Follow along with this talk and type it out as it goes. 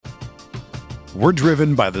We're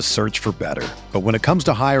driven by the search for better. But when it comes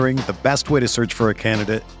to hiring, the best way to search for a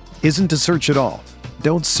candidate isn't to search at all.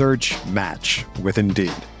 Don't search, match with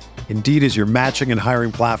Indeed. Indeed is your matching and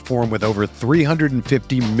hiring platform with over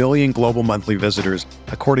 350 million global monthly visitors,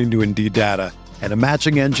 according to Indeed data, and a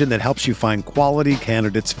matching engine that helps you find quality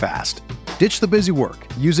candidates fast. Ditch the busy work.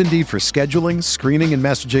 Use Indeed for scheduling, screening, and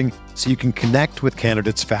messaging so you can connect with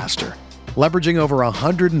candidates faster. Leveraging over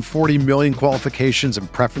 140 million qualifications and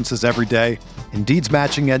preferences every day, Indeed's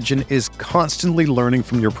matching engine is constantly learning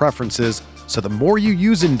from your preferences, so the more you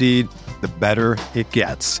use Indeed, the better it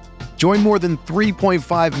gets. Join more than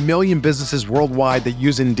 3.5 million businesses worldwide that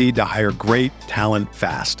use Indeed to hire great talent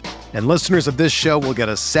fast. And listeners of this show will get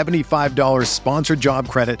a $75 sponsored job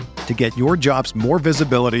credit to get your jobs more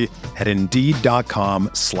visibility at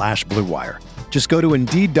Indeed.com/Blue Wire. Just go to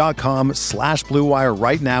Indeed.com/Blue Wire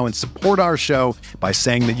right now and support our show by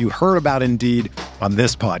saying that you heard about Indeed on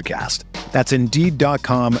this podcast. That's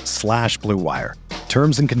Indeed.com/Blue Wire.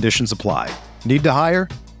 Terms and conditions apply. Need to hire?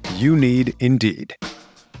 You need Indeed.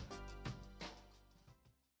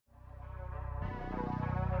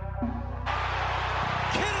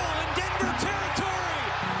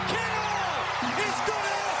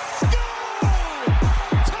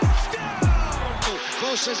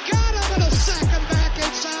 Has got him and a sack him back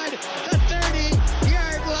inside the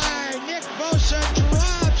 30-yard line. Nick Bosa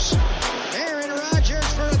drops Aaron Rodgers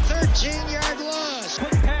for a 13-yard loss.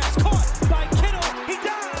 Quick pass caught by Kittle. He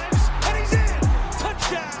dives and he's in.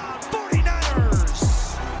 Touchdown 49ers.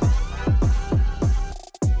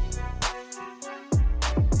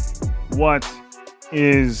 What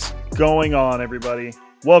is going on, everybody?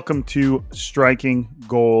 Welcome to Striking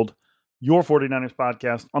Gold, your 49ers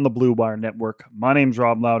podcast on the Blue Wire Network. My name's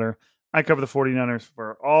Rob Louder. I cover the 49ers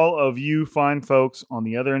for all of you fine folks on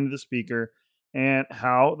the other end of the speaker. And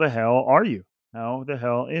how the hell are you? How the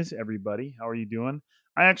hell is everybody? How are you doing?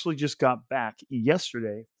 I actually just got back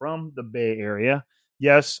yesterday from the Bay Area.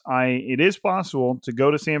 Yes, it is possible to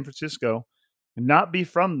go to San Francisco and not be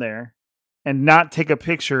from there and not take a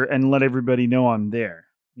picture and let everybody know I'm there.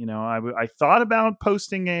 You know, I thought about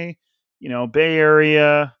posting a, Bay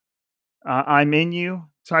Area I'm in you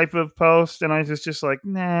type of post, and I was just like,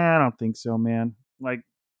 nah, I don't think so, man. Like,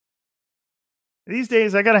 these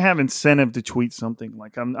days I gotta have incentive to tweet something.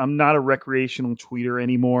 Like, I'm not a recreational tweeter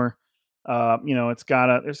anymore. There's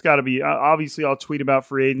gotta be, obviously I'll tweet about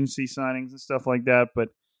free agency signings and stuff like that, but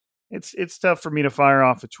it's tough for me to fire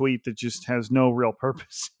off a tweet that just has no real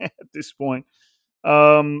purpose at this point.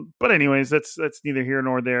 But anyways, that's neither here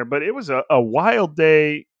nor there. But it was a wild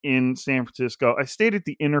day in San Francisco. I stayed at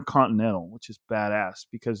the Intercontinental, which is badass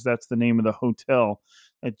because that's the name of the hotel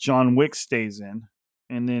that John Wick stays in,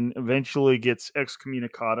 and then eventually gets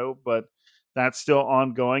excommunicado. But that's still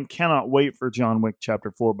ongoing. Cannot wait for John Wick Chapter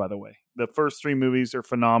 4. By the way, the first 3 movies are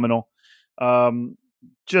phenomenal.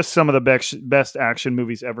 Just some of the best action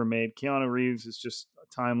movies ever made. Keanu Reeves is just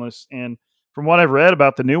timeless, and from what I've read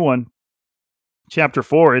about the new one, Chapter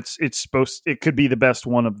 4, it could be the best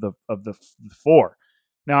one of the 4.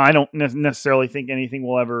 Now, I don't necessarily think anything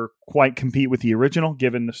will ever quite compete with the original,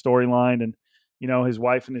 given the storyline and his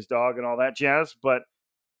wife and his dog and all that jazz. But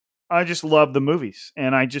I just love the movies,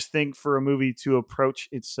 and I just think for a movie to approach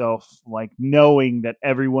itself like knowing that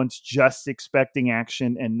everyone's just expecting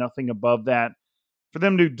action and nothing above that, for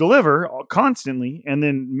them to deliver constantly and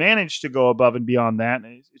then manage to go above and beyond that,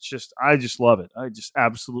 I just love it. I just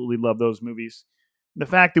absolutely love those movies. The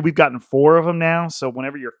fact that we've gotten 4 of them now, so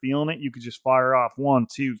whenever you're feeling it, you could just fire off 1,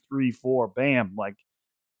 2, 3, 4, bam. Like,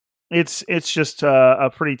 it's just a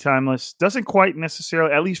pretty timeless. Doesn't quite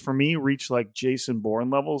necessarily, at least for me, reach like Jason Bourne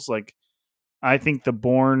levels. Like, I think the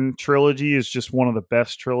Bourne trilogy is just one of the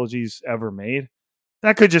best trilogies ever made.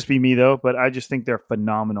 That could just be me though, but I just think they're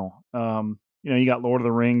phenomenal. You got Lord of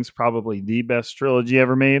the Rings, probably the best trilogy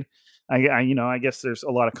ever made. I guess there's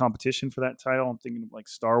a lot of competition for that title. I'm thinking of like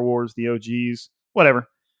Star Wars, the OGs, whatever.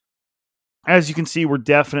 As you can see, we're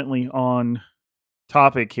definitely on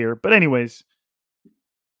topic here. But anyways,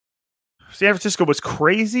 San Francisco was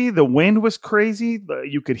crazy. The wind was crazy.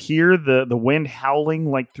 You could hear the wind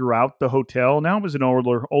howling like throughout the hotel. Now it was an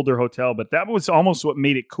older hotel, but that was almost what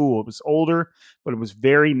made it cool. It was older, but it was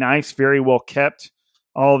very nice, very well kept.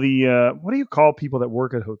 All the what do you call people that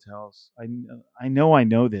work at hotels? I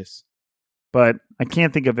know this, but I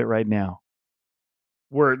can't think of it right now.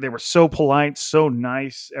 Where they were so polite, so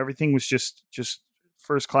nice. Everything was just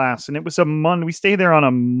first class, and it was we stayed there on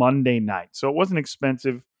a Monday night, so it wasn't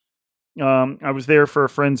expensive. I was there for a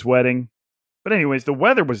friend's wedding, but anyways, the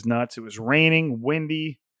weather was nuts. It was raining,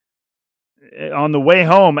 windy. On the way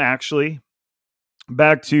home, actually,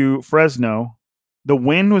 back to Fresno, The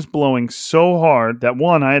wind was blowing so hard that,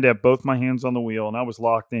 one, I had to have both my hands on the wheel and I was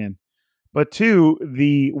locked in. But two,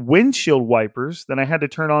 the windshield wipers that I had to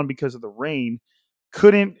turn on because of the rain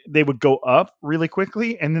they would go up really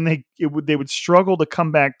quickly, and then they would struggle to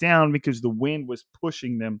come back down because the wind was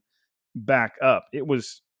pushing them back up. It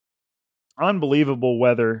was unbelievable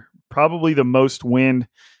weather, probably the most wind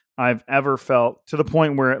I've ever felt, to the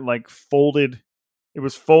point where it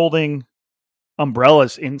was folding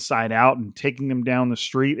umbrellas inside out and taking them down the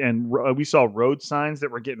street. And we saw road signs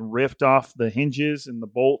that were getting ripped off the hinges and the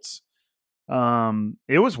bolts.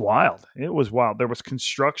 It was wild. It was wild. There was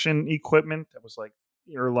construction equipment that was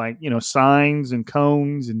signs and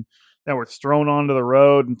cones and that were thrown onto the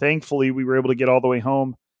road. And thankfully we were able to get all the way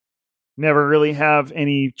home. Never really have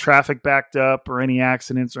any traffic backed up or any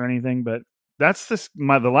accidents or anything, but that's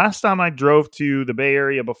the last time I drove to the Bay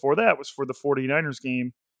Area before that was for the 49ers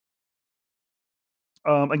game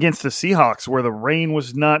against the Seahawks, where the rain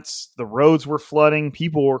was nuts. The roads were flooding.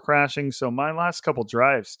 People were crashing. So my last couple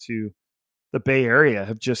drives to the Bay Area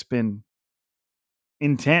have just been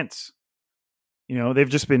intense. They've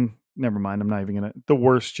just been, never mind. I'm not even going to, the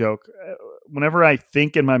worst joke. Whenever I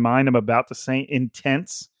think in my mind I'm about to say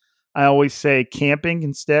intense, I always say camping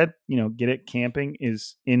instead. Get it? Camping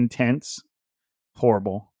is intense.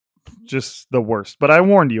 Horrible. Just the worst. But I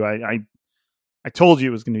warned you. I told you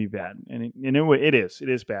it was going to be bad. And it is. It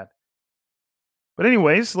is bad. But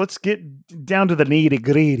anyways, let's get down to the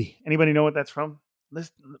nitty-gritty. Anybody know what that's from?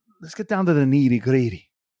 Let's get down to the nitty-gritty.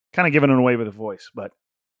 Kind of giving it away with a voice, but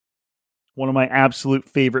one of my absolute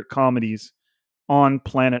favorite comedies on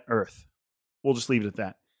planet Earth. We'll just leave it at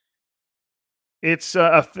that. It's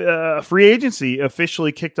a free agency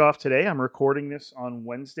officially kicked off today. I'm recording this on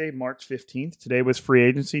Wednesday, March 15th. Today was free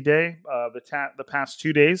agency day. The past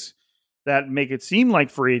 2 days that make it seem like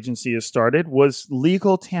free agency has started was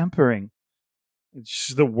legal tampering. It's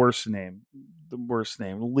just the worst name.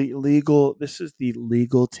 Legal. This is the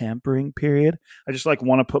legal tampering period. I just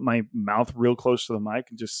want to put my mouth real close to the mic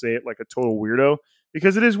and just say it like a total weirdo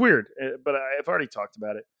because it is weird, but I've already talked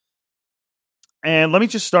about it. And let me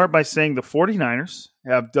just start by saying the 49ers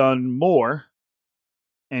have done more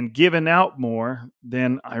and given out more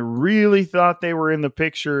than I really thought they were in the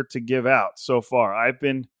picture to give out so far. I've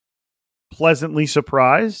been pleasantly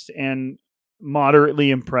surprised and moderately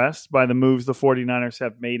impressed by the moves the 49ers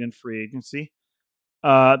have made in free agency.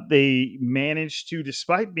 They managed to,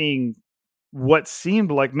 despite being what seemed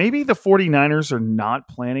like maybe the 49ers are not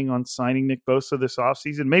planning on signing Nick Bosa this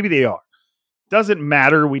offseason. Maybe they are. Doesn't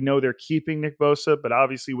matter. We know they're keeping Nick Bosa, but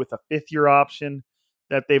obviously with a fifth-year option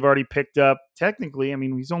that they've already picked up, technically, I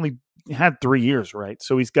mean, he's only had 3 years, right?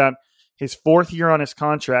 So he's got his fourth year on his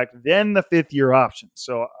contract, then the fifth-year option.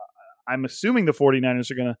 So I'm assuming the 49ers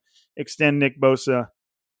are going to extend Nick Bosa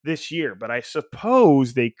this year, but I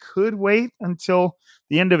suppose they could wait until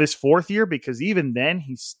the end of his fourth year because even then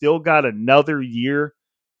he's still got another year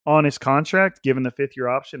on his contract, given the fifth-year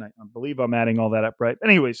option. I believe I'm adding all that up, right?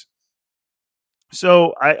 Anyways,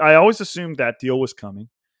 so I always assumed that deal was coming.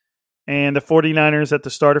 And the 49ers at the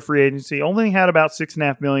start of free agency only had about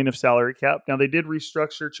 $6.5 million of salary cap. Now, they did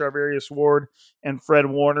restructure Charvarius Ward and Fred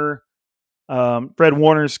Warner. Fred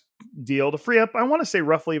Warner's deal to free up, I want to say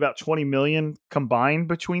roughly about $20 million combined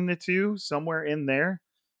between the two, somewhere in there.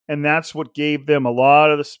 And that's what gave them a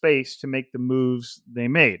lot of the space to make the moves they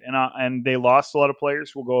made. And they lost a lot of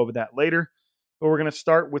players. We'll go over that later. But we're going to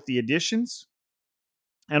start with the additions.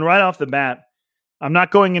 And right off the bat, I'm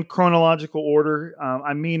not going in chronological order.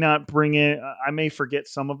 I may not bring in, I may forget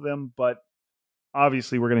some of them, but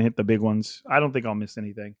obviously we're going to hit the big ones. I don't think I'll miss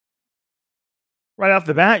anything. Right off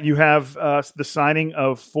the bat, you have the signing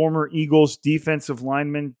of former Eagles defensive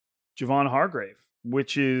lineman Javon Hargrave,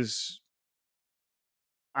 which is,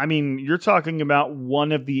 I mean, you're talking about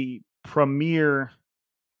one of the premier,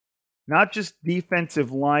 not just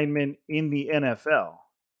defensive linemen in the NFL,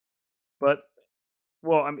 but,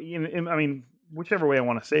 well, I mean, whichever way I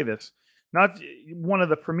want to say this, not one of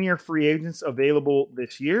the premier free agents available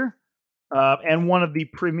this year, and one of the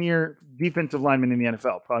premier defensive linemen in the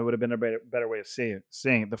NFL. Probably would have been a better way of saying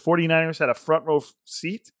it. The 49ers had a front row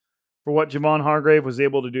seat for what Javon Hargrave was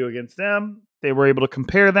able to do against them. They were able to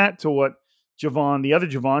compare that to what Javon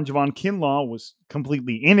Kinlaw, was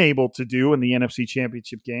completely unable to do in the NFC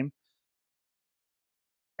Championship game.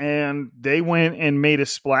 And they went and made a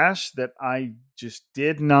splash that I just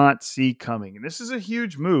did not see coming. And this is a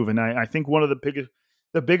huge move. And I think one of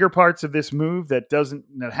the bigger parts of this move that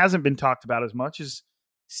hasn't been talked about as much is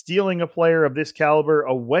stealing a player of this caliber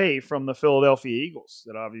away from the Philadelphia Eagles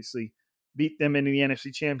that obviously beat them in the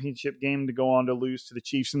NFC Championship game to go on to lose to the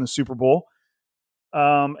Chiefs in the Super Bowl.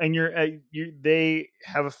 And they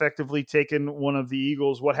have effectively taken one of the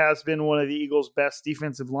Eagles, what has been one of the Eagles' best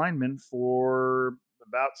defensive linemen for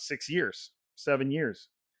about 7 years.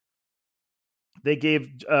 They gave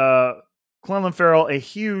Clelin Ferrell a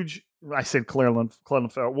huge. I said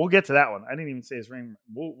Clelin Ferrell. We'll get to that one. I didn't even say his name.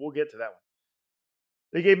 We'll get to that one.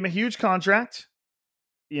 They gave him a huge contract.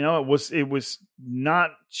 You know, it was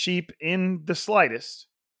not cheap in the slightest.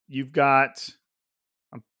 You've got.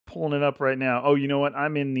 I'm pulling it up right now. Oh, you know what?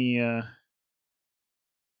 I'm in the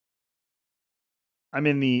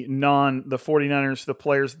 49ers, the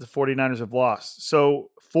players that the 49ers have lost.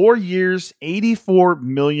 So 4 years, $84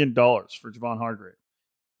 million for Javon Hargrave.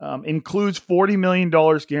 Includes $40 million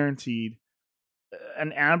guaranteed.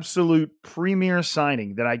 An absolute premier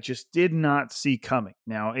signing that I just did not see coming.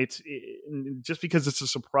 Now, just because it's a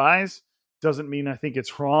surprise doesn't mean I think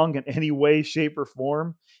it's wrong in any way, shape, or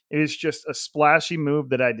form. It is just a splashy move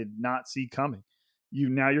that I did not see coming.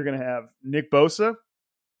 You're going to have Nick Bosa,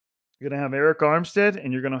 you're going to have Eric Armstead,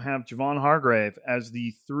 and you're going to have Javon Hargrave as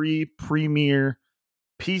the three premier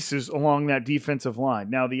pieces along that defensive line.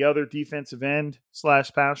 Now, the other defensive end /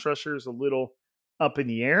 pass rusher is a little up in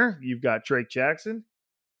the air. You've got Drake Jackson.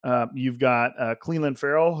 You've got Clelin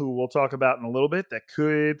Ferrell, who we'll talk about in a little bit, that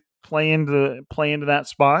could play into that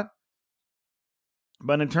spot.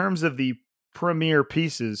 But in terms of the premier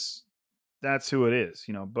pieces, that's who it is.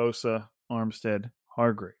 You know, Bosa, Armstead,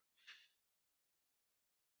 Hargrave.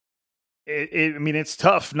 It's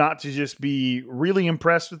tough not to just be really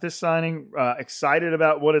impressed with this signing, excited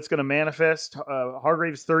about what it's going to manifest.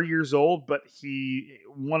 Hargrave's 30 years old, but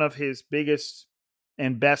one of his biggest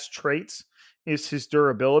and best traits is his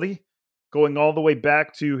durability. Going all the way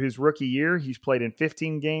back to his rookie year, he's played in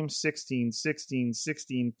 15 games, 16, 16,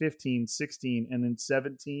 16, 15, 16, and then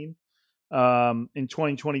 17 in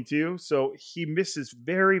 2022. So he misses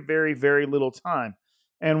very, very, very little time.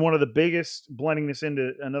 And one of the biggest, blending this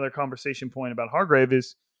into another conversation point about Hargrave,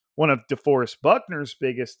 is one of DeForest Buckner's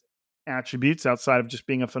biggest attributes outside of just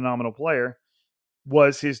being a phenomenal player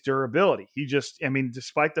was his durability.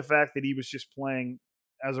 Despite the fact that he was just playing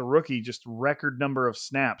as a rookie, just record number of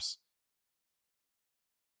snaps,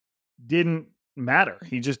 didn't matter.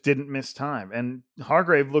 He just didn't miss time. And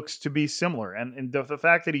Hargrave looks to be similar. And the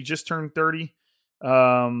fact that he just turned 30,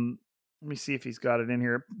 let me see if he's got it in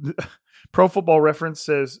here. Pro Football Reference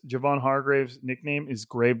says Javon Hargrave's nickname is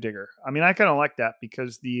Gravedigger. I mean, I kind of like that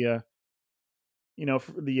because the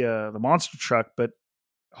monster truck, but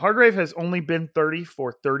Hargrave has only been 30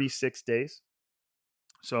 for 36 days.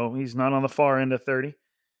 So he's not on the far end of 30.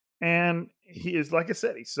 And he is, like I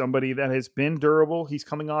said, he's somebody that has been durable. He's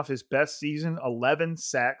coming off his best season, 11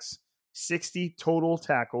 sacks, 60 total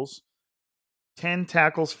tackles, 10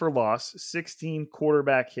 tackles for loss, 16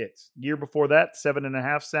 quarterback hits. Year before that,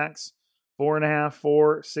 7.5 sacks, 4.5,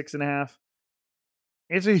 4, 6.5.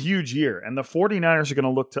 It's a huge year. And the 49ers are going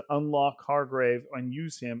to look to unlock Hargrave and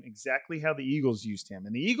use him exactly how the Eagles used him.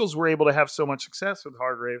 And the Eagles were able to have so much success with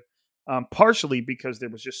Hargrave, partially because there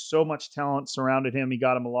was just so much talent surrounded him. He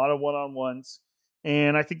got him a lot of one-on-ones.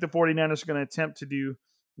 And I think the 49ers are going to attempt to do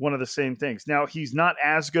one of the same things. Now, he's not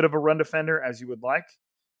as good of a run defender as you would like.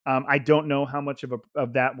 I don't know how much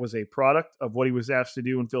of that was a product of what he was asked to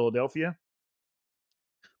do in Philadelphia.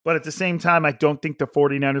 But at the same time, I don't think the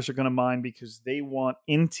 49ers are going to mind because they want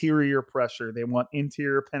interior pressure. They want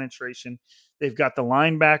interior penetration. They've got the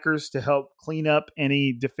linebackers to help clean up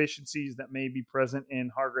any deficiencies that may be present in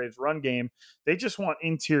Hargrave's run game. They just want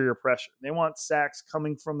interior pressure. They want sacks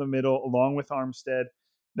coming from the middle along with Armstead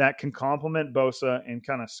that can complement Bosa and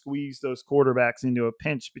kind of squeeze those quarterbacks into a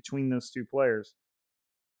pinch between those two players.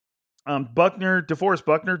 DeForest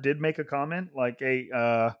Buckner did make a comment like,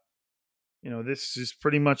 this is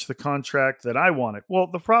pretty much the contract that I wanted. Well,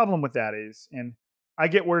 the problem with that is, and I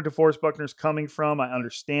get where DeForest Buckner's coming from. I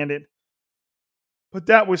understand it. But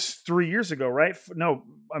that was 3 years ago, right? No,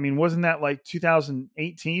 I mean, wasn't that like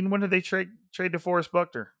 2018? When did they trade DeForest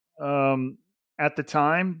Buckner? At the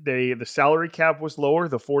time, the salary cap was lower.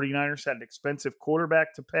 The 49ers had an expensive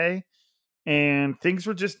quarterback to pay. And things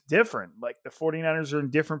were just different. Like the 49ers are in a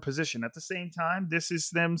different position. At the same time, this is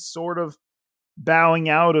them sort of bowing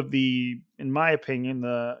out of in my opinion,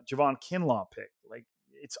 the Javon Kinlaw pick. Like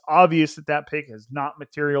it's obvious that pick has not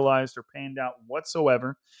materialized or panned out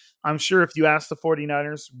whatsoever. I'm sure if you asked the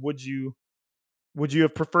 49ers, would you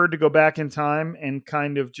have preferred to go back in time and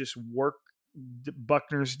kind of just work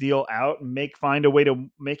Buckner's deal out and find a way to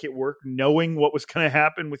make it work, knowing what was going to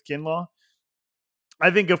happen with Kinlaw? I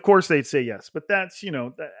think, of course, they'd say yes. But that's,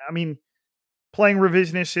 playing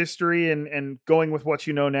revisionist history and going with what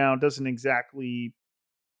you know now doesn't exactly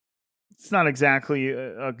it's not exactly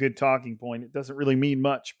a good talking point. It doesn't really mean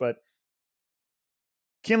much, but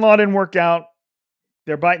Kinlaw didn't work out.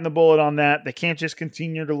 They're biting the bullet on that. They can't just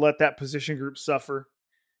continue to let that position group suffer.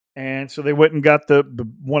 And so they went and got the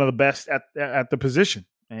one of the best at the position.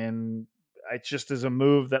 And it just is a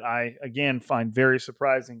move that I, again, find very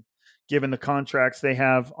surprising given the contracts they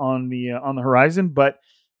have on the horizon. But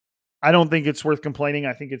I don't think it's worth complaining.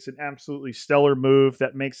 I think it's an absolutely stellar move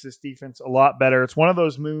that makes this defense a lot better. It's one of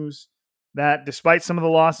those moves that, despite some of the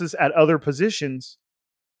losses at other positions,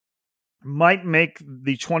 might make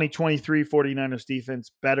the 2023 49ers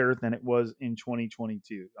defense better than it was in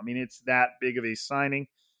 2022. I mean, it's that big of a signing.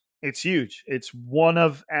 It's huge. It's one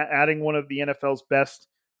of adding one of the NFL's best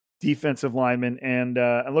defensive linemen, and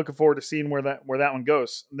I'm looking forward to seeing where that one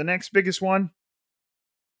goes. The next biggest one,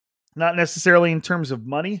 not necessarily in terms of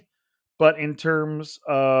money, but in terms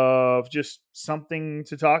of just something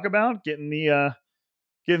to talk about, getting the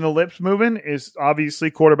lips moving, is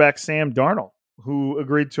obviously quarterback Sam Darnold, who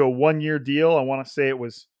agreed to a 1-year deal. I want to say it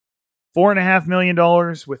was $4.5 million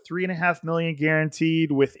with $3.5 million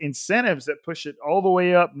guaranteed, with incentives that push it all the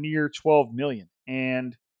way up near $12 million.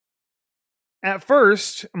 And at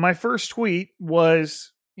first, my first tweet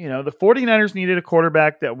was, the 49ers needed a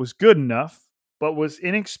quarterback that was good enough, but was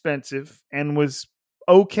inexpensive and was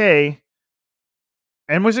okay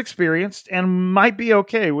and was experienced and might be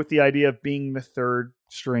okay with the idea of being the third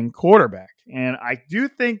string quarterback. And I do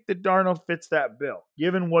think that Darnold fits that bill,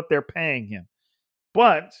 given what they're paying him.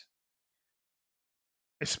 But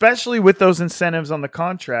especially with those incentives on the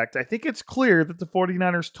contract, I think it's clear that the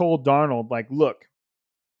 49ers told Darnold, look,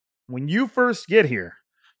 when you first get here,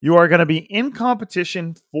 you are going to be in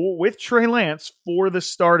competition with Trey Lance for the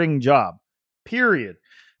starting job, period.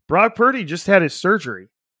 Brock Purdy just had his surgery.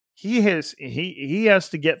 He has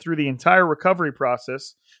to get through the entire recovery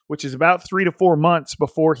process, which is about 3 to 4 months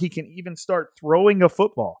before he can even start throwing a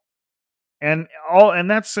football. And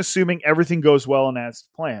that's assuming everything goes well and as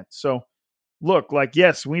planned. So look,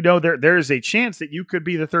 yes, we know there is a chance that you could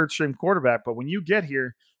be the third string quarterback, but when you get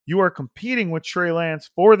here, you are competing with Trey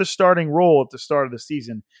Lance for the starting role at the start of the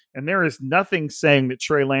season. And there is nothing saying that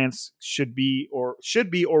Trey Lance should be or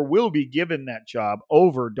will be given that job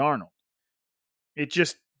over Darnold. It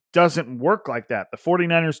just doesn't work like that. The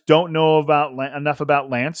 49ers don't know enough about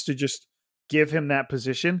Lance to just give him that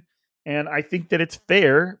position. And I think that it's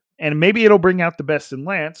fair, and maybe it'll bring out the best in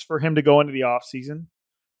Lance for him to go into the offseason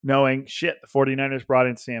knowing, the 49ers brought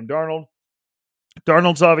in Sam Darnold.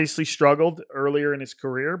 Darnold's obviously struggled earlier in his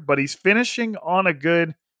career, but he's finishing on a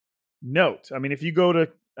good note. I mean, if you go to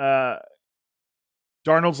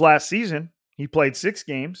Darnold's last season, he played 6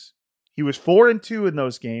 games. He was 4-2 in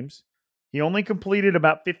those games. He only completed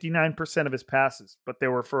about 59% of his passes, but they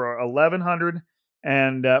were for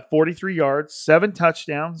 1,143 yards, 7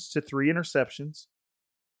 touchdowns to 3 interceptions.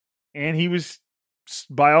 And he was,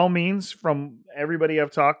 by all means, from everybody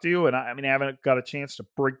I've talked to, and I haven't got a chance to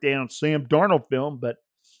break down Sam Darnold film, but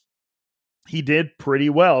he did pretty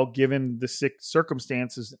well given the sick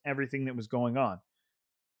circumstances and everything that was going on.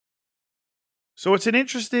 So it's an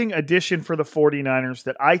interesting addition for the 49ers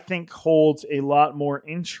that I think holds a lot more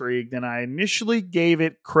intrigue than I initially gave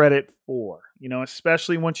it credit for,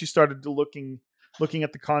 especially once you started to looking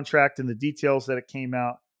at the contract and the details that it came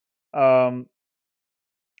out. I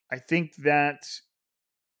think that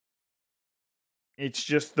it's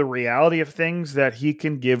just the reality of things that he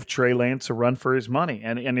can give Trey Lance a run for his money.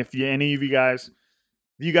 And if any of you guys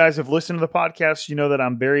have listened to the podcast, you know that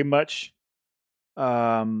I'm very much,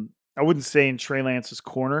 I wouldn't say in Trey Lance's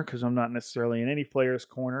corner because I'm not necessarily in any player's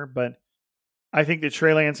corner, but I think that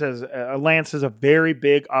Trey Lance has a very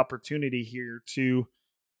big opportunity here to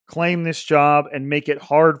claim this job and make it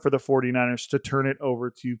hard for the 49ers to turn it over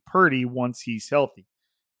to Purdy once he's healthy.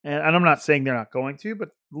 And I'm not saying they're not going to, but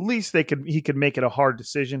at least he could make it a hard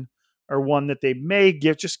decision, or one that they may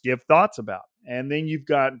give thoughts about. And then you've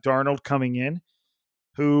got Darnold coming in,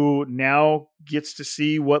 who now gets to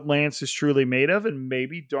see what Lance is truly made of, and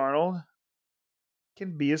maybe Darnold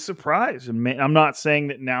can be a surprise. And I'm not saying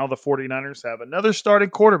that now the 49ers have another starting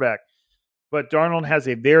quarterback, but Darnold has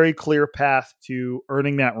a very clear path to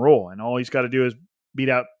earning that role, and all he's got to do is beat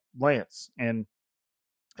out Lance. And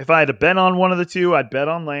if I had to bet on one of the two, I'd bet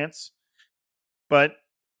on Lance. But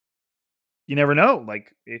you never know.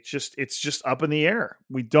 It's just up in the air.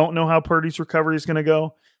 We don't know how Purdy's recovery is going to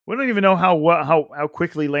go. We don't even know how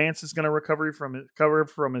quickly Lance is going to recover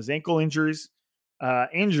from his ankle injury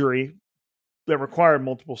that required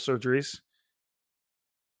multiple surgeries.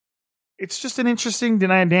 It's just an interesting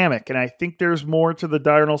dynamic, and I think there's more to the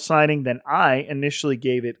Darnold signing than I initially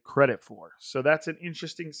gave it credit for. So that's an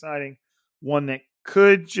interesting signing one that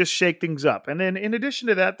could just shake things up. And then in addition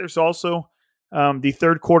to that, there's also the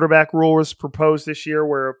third quarterback rule was proposed this year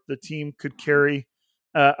where the team could carry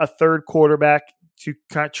a third quarterback to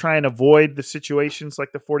kind of try and avoid the situations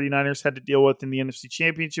like the 49ers had to deal with in the NFC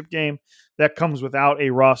Championship game. That comes without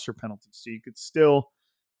a roster penalty. So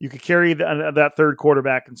you could carry that third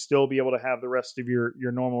quarterback and still be able to have the rest of your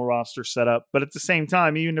normal roster set up. But at the same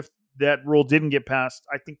time, even if that rule didn't get passed,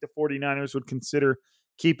 I think the 49ers would consider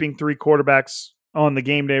keeping three quarterbacks on the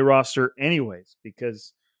game day roster anyways,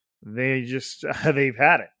 because they've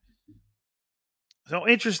had it. So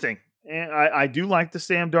interesting. And I do like the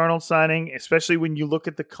Sam Darnold signing, especially when you look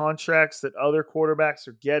at the contracts that other quarterbacks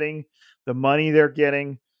are getting, the money they're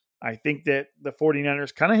getting. I think that the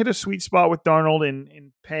 49ers kind of hit a sweet spot with Darnold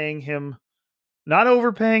in paying him, not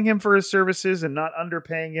overpaying him for his services and not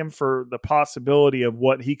underpaying him for the possibility of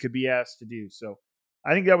what he could be asked to do. So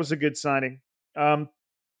I think that was a good signing.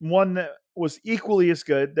 One that was equally as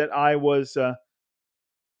good that I was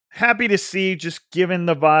happy to see, just given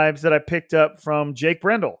the vibes that I picked up from Jake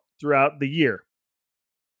Brendel throughout the year.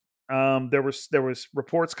 There was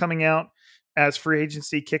reports coming out as free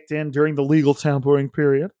agency kicked in during the legal tampering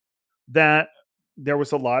period that there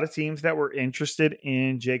was a lot of teams that were interested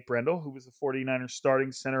in Jake Brendel, who was the 49ers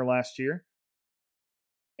starting center last year.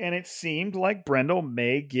 And it seemed like Brendel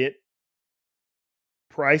may get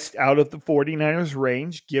priced out of the 49ers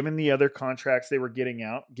range, given the other contracts they were giving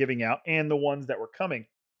out and the ones that were coming.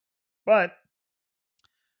 But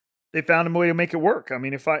they found a way to make it work. I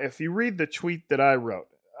mean, if you read the tweet that I wrote,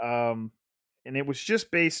 and it was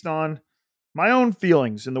just based on my own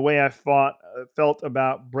feelings and the way I felt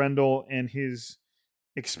about Brendel and his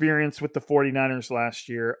experience with the 49ers last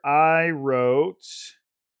year, I wrote,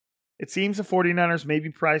 it seems the 49ers may be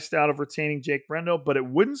priced out of retaining Jake Brendel, but it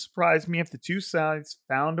wouldn't surprise me if the two sides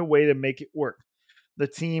found a way to make it work. The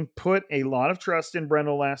team put a lot of trust in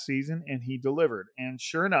Brendel last season, and he delivered. And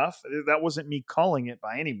sure enough, that wasn't me calling it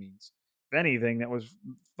by any means. If anything, that was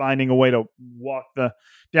finding a way to walk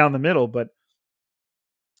down the middle. But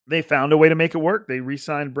they found a way to make it work. They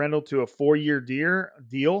re-signed Brendel to a 4-year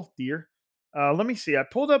deal. Let me see. I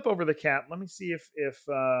pulled up over the cap. Let me see if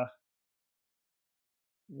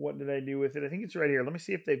what did I do with it? I think it's right here. Let me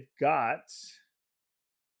see if they've got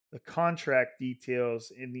the contract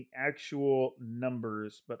details in the actual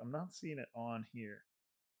numbers, but I'm not seeing it on here.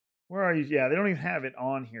 Where are you? Yeah, they don't even have it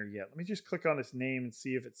on here yet. Let me just click on his name and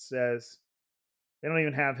see if it says. They don't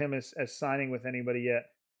even have him as signing with anybody yet.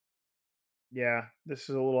 Yeah, this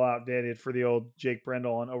is a little outdated for the old Jake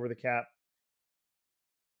Brendel on Over the Cap.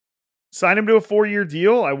 Sign him to a 4-year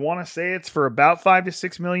deal. I want to say it's for about $5 to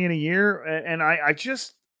 $6 million a year. And I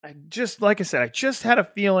just like I said, I just had a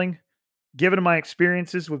feeling, given my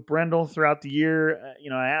experiences with Brendel throughout the year,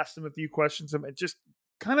 I asked him a few questions. Just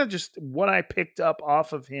what I picked up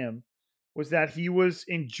off of him was that he was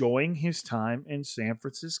enjoying his time in San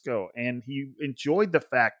Francisco. And he enjoyed the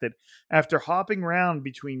fact that after hopping around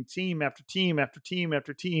between team after team after team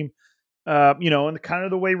after team, and kind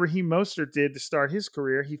of the way Raheem Mostert did to start his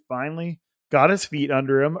career, he finally got his feet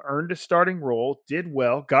under him, earned a starting role, did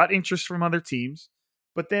well, got interest from other teams,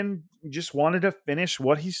 but then just wanted to finish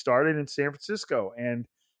what he started in San Francisco. And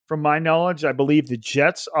from my knowledge, I believe the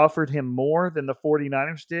Jets offered him more than the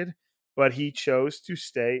 49ers did, but he chose to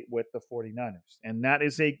stay with the 49ers. And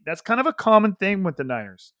that's kind of a common thing with the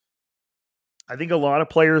Niners. I think a lot of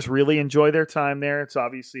players really enjoy their time there. It's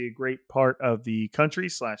obviously a great part of the country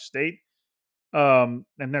 / state. And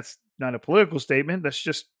that's not a political statement. That's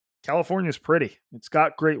just California's pretty. It's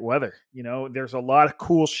got great weather. There's a lot of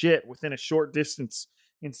cool shit within a short distance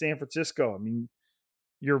in San Francisco. I mean,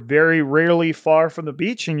 you're very rarely far from the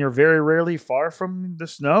beach, and you're very rarely far from the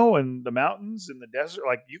snow and the mountains and the desert.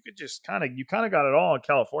 Like, you could just got it all in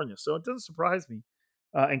California. So it doesn't surprise me,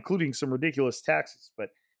 including some ridiculous taxes, but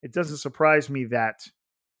it doesn't surprise me that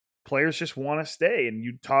players just want to stay. And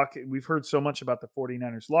we've heard so much about the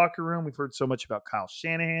 49ers locker room. We've heard so much about Kyle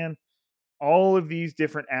Shanahan, all of these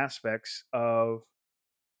different aspects of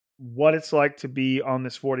what it's like to be on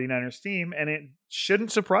this 49ers team. And it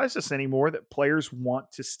shouldn't surprise us anymore that players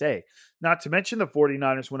want to stay. Not to mention the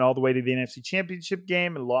 49ers went all the way to the NFC Championship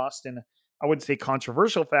game and lost in, I wouldn't say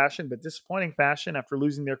controversial fashion, but disappointing fashion after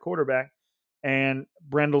losing their quarterback. And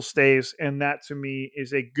Brendel stays, and that to me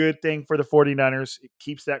is a good thing for the 49ers. It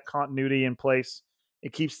keeps that continuity in place.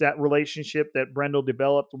 It keeps that relationship that Brendel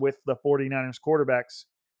developed with the 49ers quarterbacks.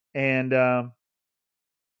 And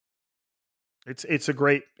it's a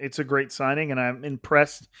great signing, and I'm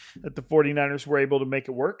impressed that the 49ers were able to make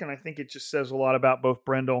it work. And I think it just says a lot about both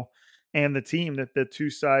Brendel and the team that the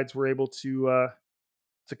two sides were able to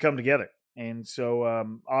come together. And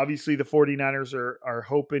so obviously the 49ers are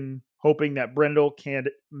hoping that Brendel can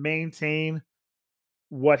maintain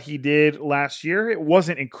what he did last year. It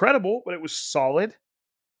wasn't incredible, but it was solid.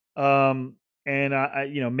 And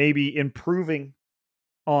maybe improving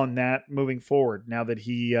on that moving forward now that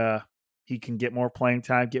he can get more playing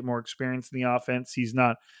time, get more experience in the offense. He's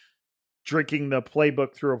not drinking the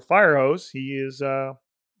playbook through a fire hose. He is a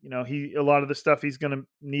lot of the stuff he's going to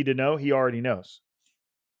need to know, he already knows.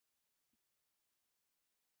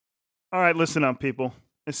 All right, listen up, people,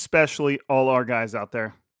 especially all our guys out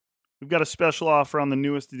there. We've got a special offer on the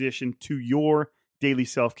newest addition to your daily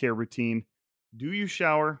self-care routine. Do you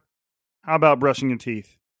shower? How about brushing your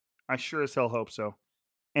teeth? I sure as hell hope so.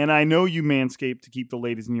 And I know you manscape to keep the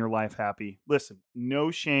ladies in your life happy. Listen,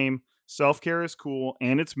 no shame. Self-care is cool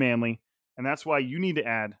and it's manly. And that's why you need to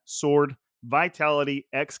add Sword Vitality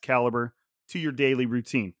Excalibur to your daily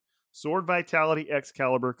routine. Sword Vitality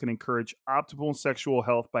Excalibur can encourage optimal sexual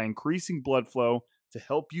health by increasing blood flow to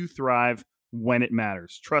help you thrive when it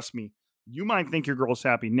matters. Trust me, you might think your girl's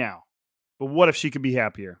happy now, but what if she could be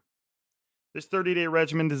happier? This 30-day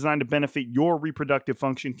regimen designed to benefit your reproductive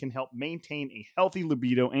function can help maintain a healthy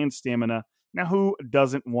libido and stamina. Now, who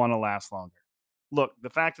doesn't want to last longer? Look, the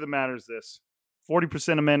fact of the matter is this.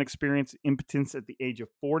 40% of men experience impotence at the age of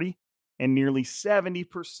 40, and nearly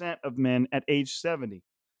 70% of men at age 70.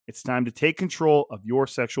 It's time to take control of your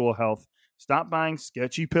sexual health. Stop buying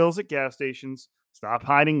sketchy pills at gas stations. Stop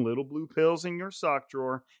hiding little blue pills in your sock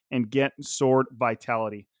drawer and get Sword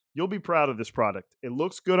Vitality. You'll be proud of this product. It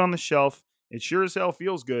looks good on the shelf. It sure as hell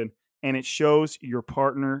feels good. And it shows your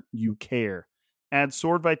partner you care. Add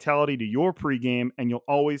Sword Vitality to your pregame and you'll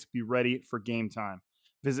always be ready for game time.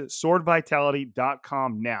 Visit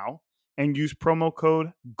swordvitality.com now and use promo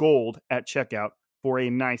code GOLD at checkout for a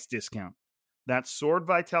nice discount. That's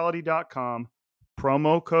swordvitality.com,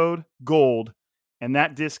 promo code GOLD, and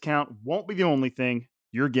that discount won't be the only thing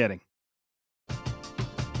you're getting.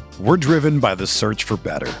 We're driven by the search for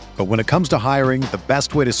better. But when it comes to hiring, the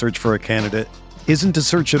best way to search for a candidate isn't to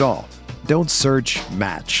search at all. Don't search,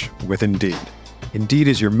 match with Indeed. Indeed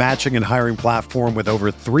is your matching and hiring platform with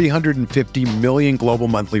over 350 million global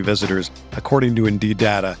monthly visitors, according to Indeed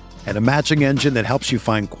data, and a matching engine that helps you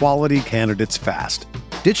find quality candidates fast.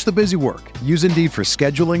 Ditch the busy work. Use Indeed for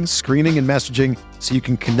scheduling, screening, and messaging so you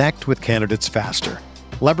can connect with candidates faster.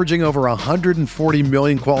 Leveraging over 140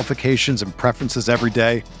 million qualifications and preferences every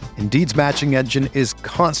day, Indeed's matching engine is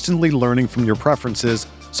constantly learning from your preferences,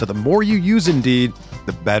 so the more you use Indeed,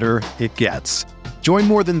 the better it gets. Join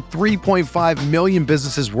more than 3.5 million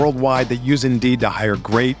businesses worldwide that use Indeed to hire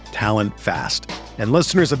great talent fast. And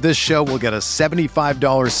listeners of this show will get a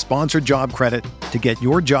 $75 sponsored job credit to get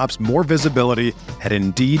your jobs more visibility at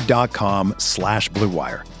Indeed.com/Blue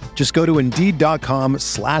Wire. Just go to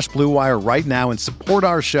Indeed.com/Blue Wire right now and support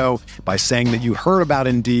our show by saying that you heard about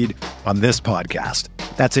Indeed on this podcast.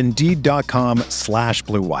 That's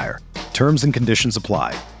Indeed.com/Blue Wire. Terms and conditions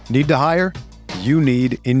apply. Need to hire? You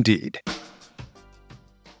need Indeed.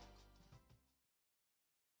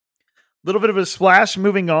 Little bit of a splash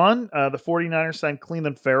moving on. The 49ers signed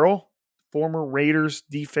Clelin Ferrell, former Raiders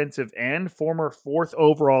defensive end, former 4th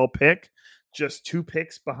overall pick, just 2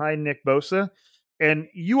 picks behind Nick Bosa. And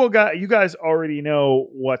you guys already know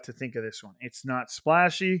what to think of this one. It's not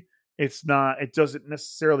splashy. It doesn't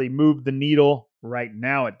necessarily move the needle right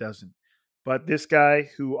now. It doesn't. But this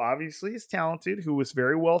guy, who obviously is talented, who was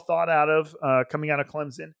very well thought out of coming out of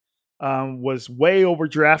Clemson, was way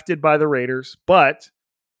overdrafted by the Raiders, but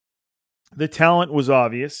the talent was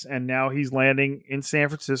obvious, and now he's landing in San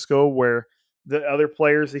Francisco, where the other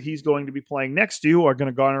players that he's going to be playing next to are going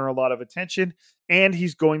to garner a lot of attention, and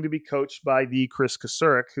he's going to be coached by the Chris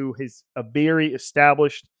Kasurik, who has a very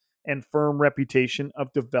established and firm reputation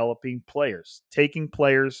of developing players, taking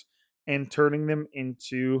players and turning them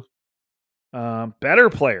into better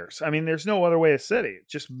players. I mean, there's no other way to say it.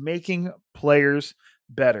 Just making players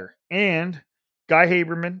better. And Guy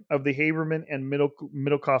Haberman of the Haberman and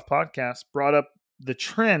Middlecoff podcast brought up the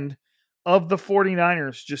trend of the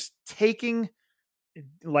 49ers just taking,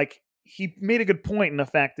 he made a good point in the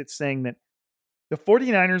fact that saying that the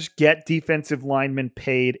 49ers get defensive linemen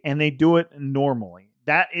paid and they do it normally.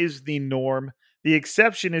 That is the norm. The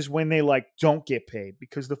exception is when they don't get paid,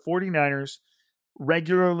 because the 49ers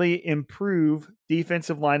regularly improve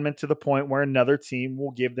defensive linemen to the point where another team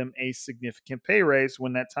will give them a significant pay raise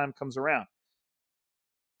when that time comes around.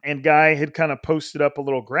 And Guy had kind of posted up a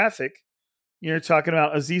little graphic, talking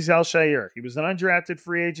about Azeez Al-Shaair. He was an undrafted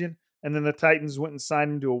free agent, and then the Titans went and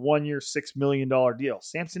signed him to a 1-year, $6 million deal.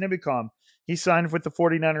 Samson Ebukam, he signed with the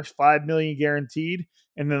 49ers, $5 million guaranteed,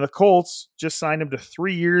 and then the Colts just signed him to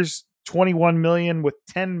 3 years, $21 million with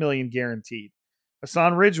 $10 million guaranteed.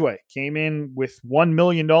 Hassan Ridgeway came in with $1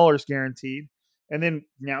 million guaranteed, and then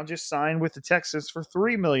now just signed with the Texans for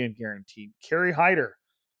 $3 million guaranteed. Kerry Hyder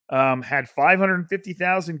had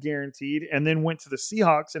 $550,000 guaranteed, and then went to the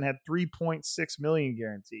Seahawks and had $3.6 million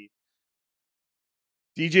guaranteed.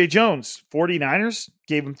 DJ Jones, 49ers,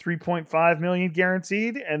 gave him $3.5 million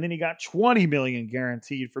guaranteed, and then he got $20 million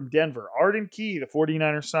guaranteed from Denver. Arden Key, the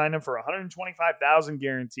 49ers, signed him for $125,000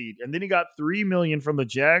 guaranteed, and then he got $3 million from the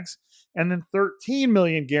Jags, and then $13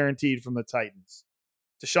 million guaranteed from the Titans.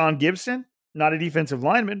 Deshaun Gibson, not a defensive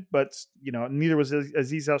lineman, but neither was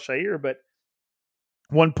Azeez Al-Shaair, but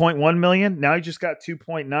 $1.1 million. Now he just got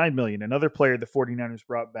 $2.9 million. Another player the 49ers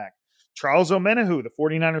brought back. Charles Omenihu, the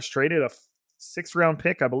 49ers traded a 6th-round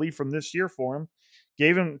pick, I believe, from this year for him.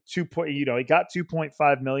 Gave him he got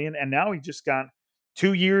 $2.5 million, and now he just got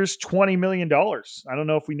 2 years, $20 million. I don't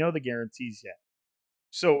know if we know the guarantees yet.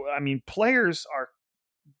 So, I mean, players are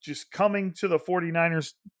just coming to the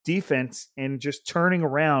 49ers defense and just turning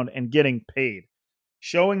around and getting paid,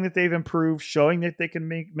 showing that they've improved, showing that they can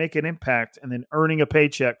make an impact, and then earning a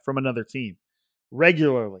paycheck from another team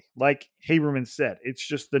regularly. Like Haberman said, it's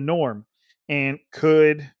just the norm. And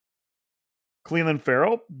could Clelin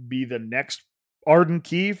Ferrell be the next Arden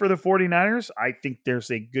Key for the 49ers? I think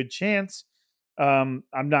there's a good chance. I'm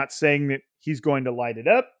not saying that he's going to light it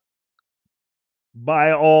up.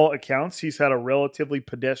 By all accounts, he's had a relatively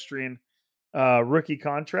pedestrian rookie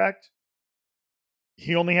contract.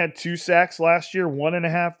 He only had 2 sacks last year,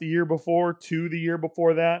 1.5 the year before, 2 the year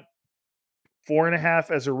before that,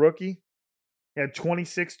 4.5 as a rookie. He had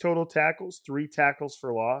 26 total tackles, 3 tackles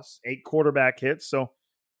for loss, 8 quarterback hits. So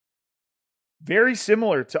very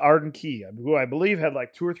similar to Arden Key, who I believe had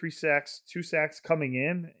like 2 or 3 sacks, 2 sacks coming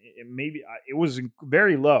in. It was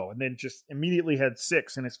very low, and then just immediately had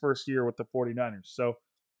 6 in his first year with the 49ers. So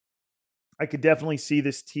I could definitely see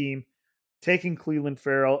this team taking Clelin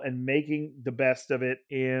Ferrell and making the best of it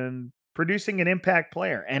in producing an impact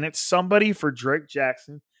player. And it's somebody for Drake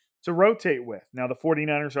Jackson to rotate with. Now, the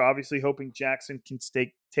 49ers are obviously hoping Jackson can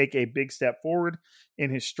take a big step forward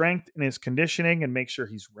in his strength and his conditioning and make sure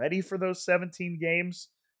he's ready for those 17 games.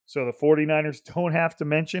 So the 49ers don't have to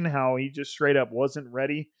mention how he just straight up wasn't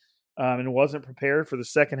ready and wasn't prepared for the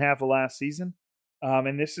second half of last season.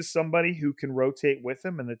 And this is somebody who can rotate with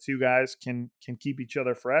him, and the two guys can keep each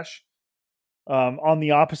other fresh on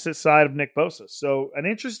the opposite side of Nick Bosa. So an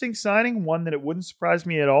interesting signing, one that it wouldn't surprise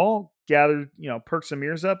me at all. Perk some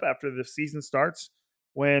ears up after the season starts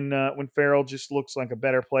when Ferrell just looks like a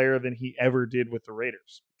better player than he ever did with the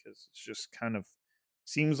Raiders, because it's just kind of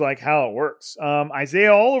seems like how it works.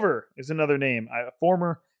 Isaiah Oliver is another name, a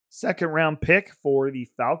former 2nd-round pick for the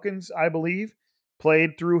Falcons, I believe.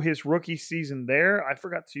 Played through his rookie season there. I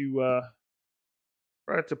forgot to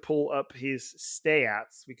pull up his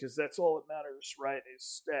stats, because that's all that matters, right?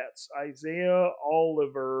 His stats. Isaiah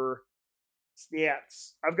Oliver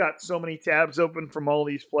stats. I've got so many tabs open from all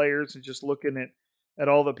these players and just looking at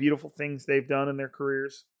all the beautiful things they've done in their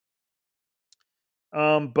careers.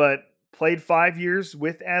 But played 5 years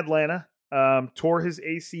with Atlanta. Tore his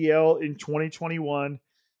ACL in 2021.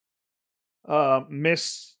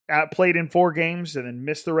 Played in 4 games and then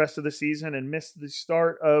missed the rest of the season and missed the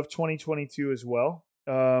start of 2022 as well.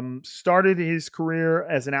 Started his career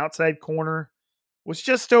as an outside corner, was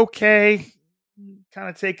just okay, kind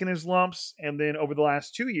of taking his lumps, and then over the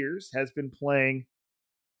last 2 years has been playing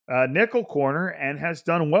nickel corner and has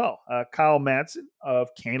done well. Kyle Madsen of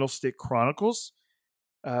Candlestick Chronicles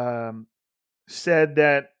said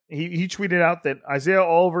that he tweeted out that Isaiah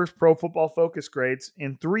Oliver's Pro Football Focus grades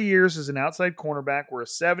in 3 years as an outside cornerback were a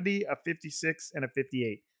 70, a 56, and a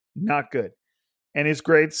 58. Not good. And his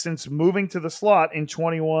grades since moving to the slot in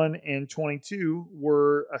 21 and 22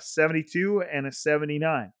 were a 72 and a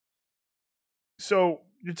 79. So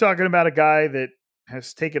you're talking about a guy that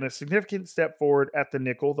has taken a significant step forward at the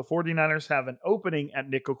nickel. The 49ers have an opening at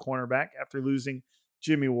nickel cornerback after losing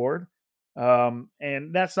Jimmy Ward.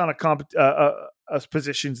 And that's not a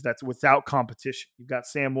positions that's without competition. You've got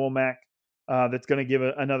Sam Womack that's going to give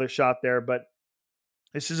another shot there. But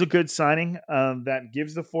this is a good signing that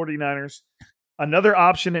gives the 49ers another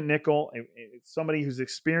option at nickel. Somebody who's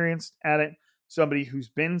experienced at it, somebody who's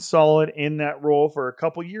been solid in that role for a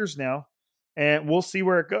couple years now. And we'll see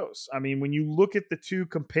where it goes. I mean, when you look at the two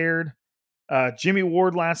compared, Jimmy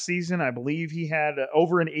Ward last season, I believe he had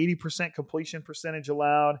over an 80% completion percentage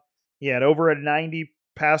allowed. He had over a 90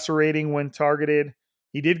 passer rating when targeted.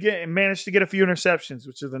 He did manage to get a few interceptions,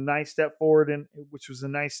 which is a nice step forward and which was a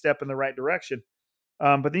nice step in the right direction.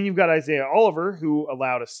 But then you've got Isaiah Oliver, who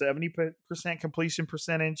allowed a 70% completion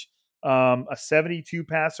percentage, a 72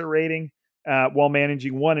 passer rating while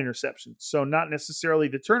managing 1 interception. So not necessarily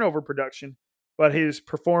the turnover production, but his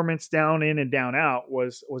performance down in and down out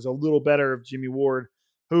was a little better of Jimmy Ward,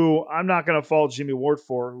 who I'm not going to fault Jimmy Ward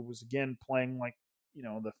for, who was, again, playing like,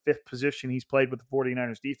 the 5th position he's played with the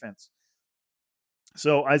 49ers defense.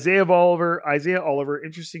 So Isaiah Oliver,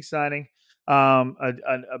 interesting signing.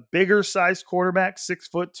 A bigger sized quarterback, 6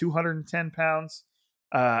 foot, 210 pounds.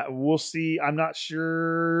 We'll see. I'm not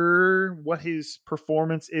sure what his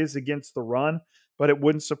performance is against the run, but it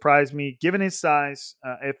wouldn't surprise me, given his size,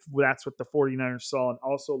 if that's what the 49ers saw, and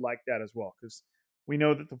also like that as well, because we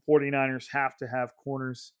know that the 49ers have to have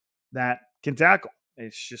corners that can tackle.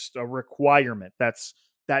 It's just a requirement. That's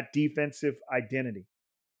that defensive identity.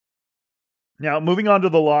 Now, moving on to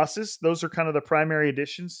the losses, those are kind of the primary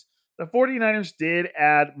additions. The 49ers did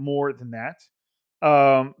add more than that.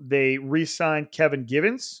 They re-signed Kevin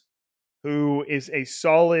Givens, who is a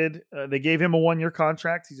solid, they gave him a 1-year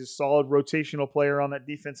contract. He's a solid rotational player on that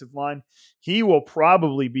defensive line. He will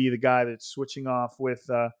probably be the guy that's switching off with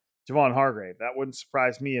Javon Hargrave. That wouldn't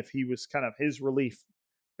surprise me if he was kind of his relief.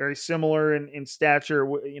 Very similar in stature.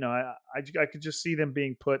 I could just see them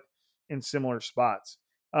being put in similar spots.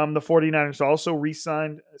 The 49ers also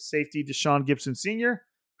re-signed safety Deshaun Gibson Sr.,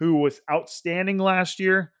 who was outstanding last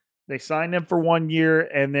year. They signed him for 1 year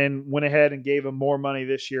and then went ahead and gave him more money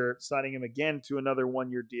this year, signing him again to another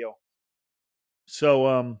 1-year deal.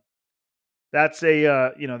 So that's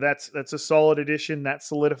a solid addition. That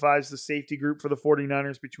solidifies the safety group for the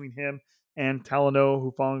 49ers between him and Talanoa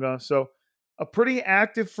Hufanga. So a pretty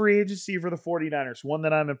active free agency for the 49ers, one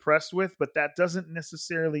that I'm impressed with, but that doesn't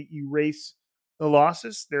necessarily erase the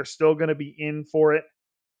losses. They're still going to be in for it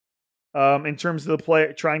in terms of the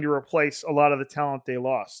play, trying to replace a lot of the talent they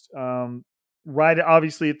lost. Right,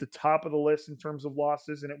 obviously at the top of the list in terms of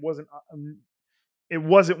losses, and it wasn't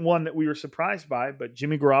one that we were surprised by, but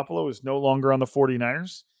Jimmy Garoppolo is no longer on the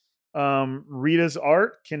 49ers. Rita's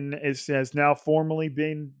art has now formally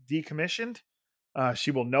been decommissioned.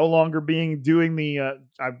 She will no longer be doing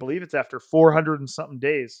I believe it's after 400 and something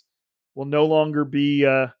days, will no longer be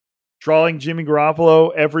drawing Jimmy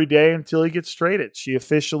Garoppolo every day until he gets traded. She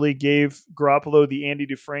officially gave Garoppolo the Andy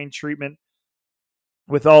Dufresne treatment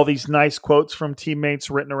with all these nice quotes from teammates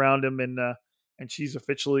written around him, and she's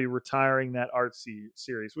officially retiring that art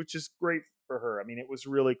series, which is great for her. I mean, it was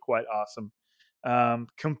really quite awesome.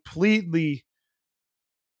 Completely,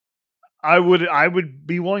 I would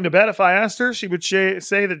be willing to bet if I asked her, she would say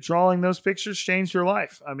that drawing those pictures changed her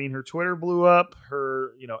life. I mean, her Twitter blew up.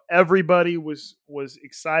 Everybody was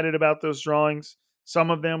excited about those drawings.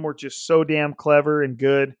 Some of them were just so damn clever and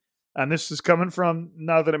good. And this is coming from,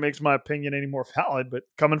 not that it makes my opinion any more valid, but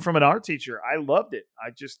coming from an art teacher. I loved it.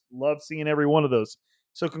 I just loved seeing every one of those.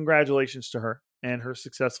 So congratulations to her and her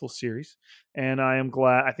successful series. And I am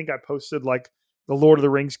glad. I think I posted like the Lord of the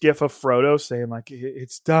Rings gif of Frodo saying like,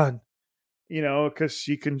 it's done. Because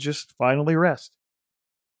she can just finally rest.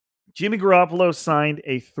 Jimmy Garoppolo signed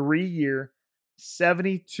a 3-year,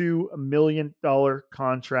 $72 million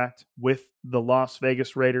contract with the Las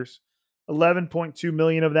Vegas Raiders. $11.2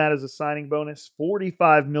 million of that is a signing bonus.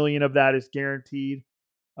 $45 million of that is guaranteed.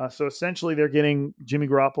 So essentially, they're getting Jimmy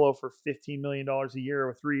Garoppolo for $15 million a year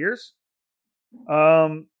over 3 years.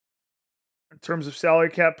 In terms of salary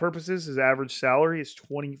cap purposes, his average salary is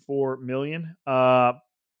 $24 million.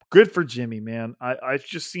 Good for Jimmy, man. I've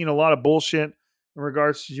just seen a lot of bullshit in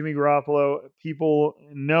regards to Jimmy Garoppolo. People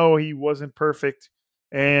know he wasn't perfect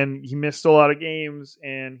and he missed a lot of games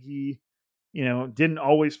and he, didn't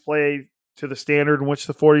always play to the standard in which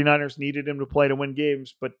the 49ers needed him to play to win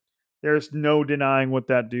games. But there's no denying what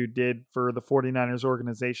that dude did for the 49ers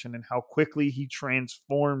organization and how quickly he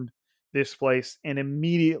transformed this place and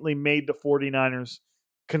immediately made the 49ers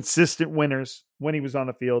consistent winners when he was on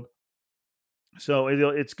the field. So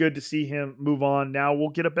it's good to see him move on. Now we'll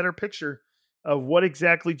get a better picture of what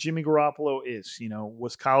exactly Jimmy Garoppolo is.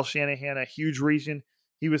 Was Kyle Shanahan a huge reason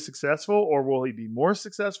he was successful, or will he be more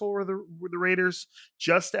successful with the Raiders,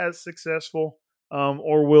 just as successful,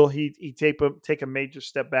 or will he take a major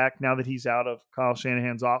step back now that he's out of Kyle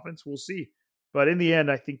Shanahan's offense? We'll see. But in the end,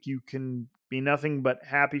 I think you can be nothing but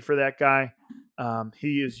happy for that guy.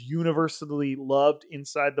 He is universally loved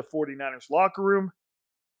inside the 49ers locker room.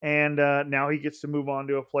 And now he gets to move on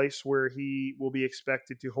to a place where he will be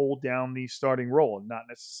expected to hold down the starting role and not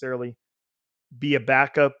necessarily be a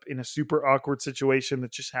backup in a super awkward situation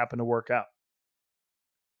that just happened to work out.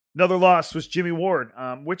 Another loss was Jimmy Ward,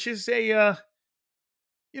 which is that's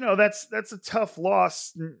a tough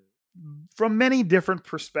loss from many different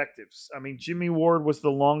perspectives. I mean, Jimmy Ward was the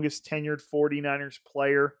longest tenured 49ers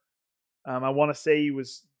player. I want to say he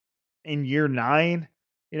was in year 9.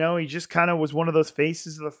 He just kind of was one of those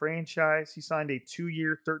faces of the franchise. He signed a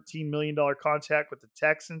 2-year, $13 million contract with the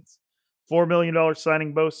Texans, $4 million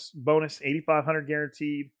signing bonus, 8,500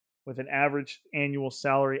 guaranteed, with an average annual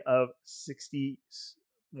salary of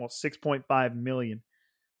 6.5 million.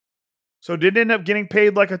 So didn't end up getting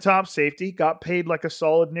paid like a top safety, got paid like a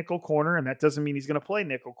solid nickel corner, and that doesn't mean he's going to play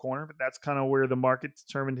nickel corner, but that's kind of where the market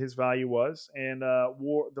determined his value was. And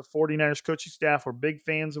the 49ers coaching staff were big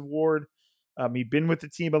fans of Ward. He'd been with the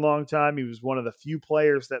team a long time. He was one of the few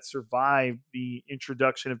players that survived the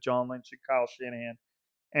introduction of John Lynch and Kyle Shanahan.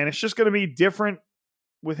 And it's just going to be different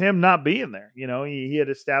with him not being there. He had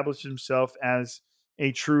established himself as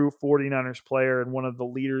a true 49ers player and one of the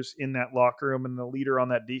leaders in that locker room and the leader on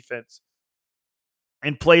that defense,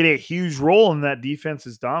 and played a huge role in that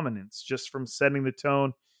defense's dominance, just from setting the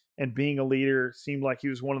tone and being a leader. Seemed like he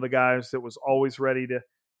was one of the guys that was always ready to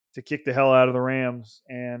kick the hell out of the Rams.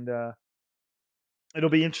 And it'll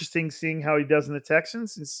be interesting seeing how he does in the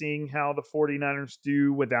Texans and seeing how the 49ers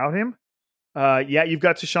do without him. You've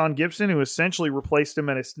got Tashaun Gibson, who essentially replaced him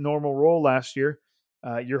at his normal role last year.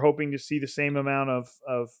 You're hoping to see the same amount of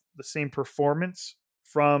the same performance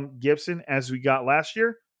from Gibson as we got last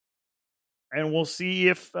year. And we'll see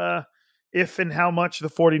if and how much the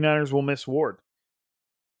 49ers will miss Ward.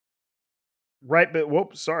 Right,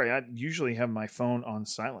 but sorry. I usually have my phone on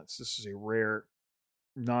silence. This is a rare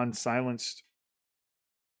non-silenced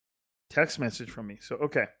text message from me. So,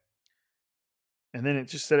 okay. And then it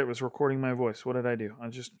just said it was recording my voice. What did I do?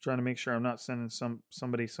 I'm just trying to make sure I'm not sending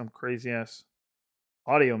somebody some crazy-ass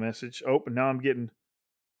audio message. Oh, and now I'm getting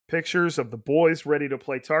pictures of the boys ready to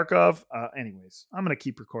play Tarkov. Anyways, I'm going to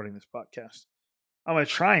keep recording this podcast. I'm going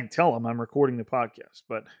to try and tell them I'm recording the podcast.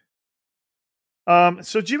 But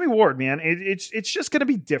so Jimmy Ward, man, it's just going to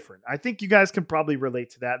be different. I think you guys can probably relate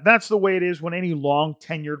to that. That's the way it is when any long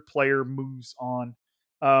tenured player moves on.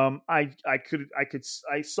 I could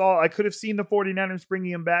have seen the 49ers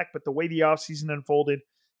bringing him back, but the way the offseason unfolded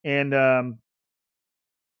and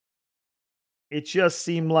it just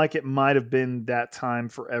seemed like it might have been that time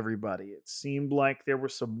for everybody. It seemed like there were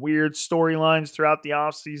some weird storylines throughout the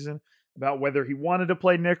offseason about whether he wanted to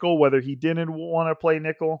play nickel, whether he didn't want to play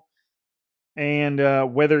nickel, and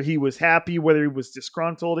whether he was happy, whether he was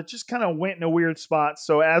disgruntled. It just kind of went in a weird spot.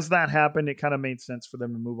 So as that happened, it kind of made sense for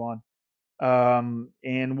them to move on.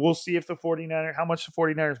 And we'll see if how much the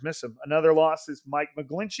 49ers miss him. Another loss is Mike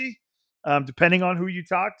McGlinchey. Depending on who you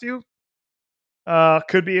talk to,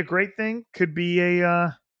 could be a great thing, could be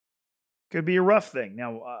a rough thing.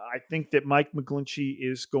 Now, I think that Mike McGlinchey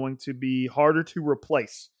is going to be harder to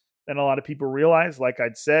replace than a lot of people realize. Like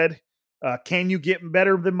I'd said, can you get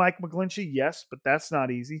better than Mike McGlinchey? Yes, but that's not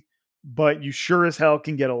easy. But you sure as hell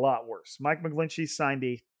can get a lot worse. Mike McGlinchey signed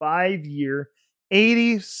a 5-year,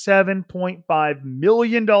 $87.5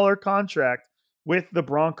 million contract with the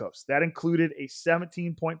Broncos. That included a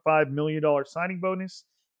 $17.5 million signing bonus,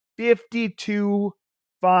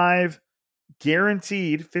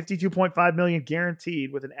 52.5 million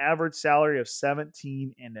guaranteed, with an average salary of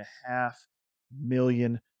 $17.5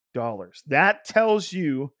 million. That tells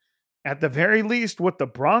you, at the very least, what the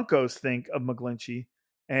Broncos think of McGlinchey.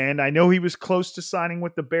 And I know he was close to signing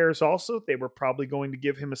with the Bears also. They were probably going to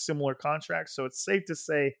give him a similar contract. So it's safe to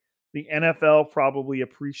say the NFL probably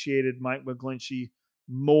appreciated Mike McGlinchey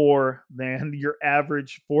more than your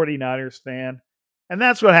average 49ers fan. And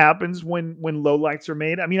that's what happens when lowlights are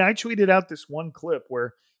made. I mean, I tweeted out this one clip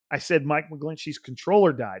where I said Mike McGlinchey's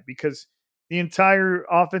controller died because the entire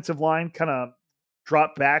offensive line kind of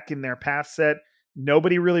dropped back in their pass set.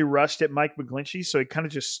 Nobody really rushed at Mike McGlinchey, so he kind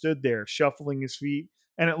of just stood there shuffling his feet.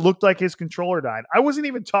 And it looked like his controller died. I wasn't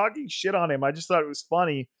even talking shit on him. I just thought it was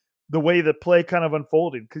funny the way the play kind of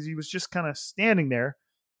unfolded because he was just kind of standing there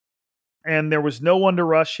and there was no one to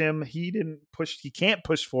rush him. He can't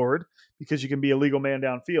push forward because you can be a legal man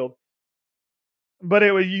downfield. But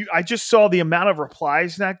I just saw the amount of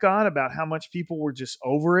replies that got about how much people were just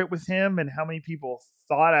over it with him and how many people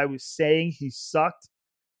thought I was saying he sucked.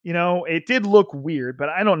 It did look weird, but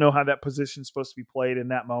I don't know how that position is supposed to be played in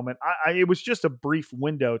that moment. It was just a brief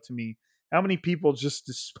window to me. How many people just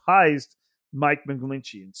despised Mike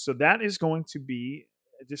McGlinchey? And so that is going to be,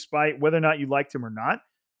 despite whether or not you liked him or not,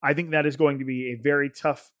 I think that is going to be a very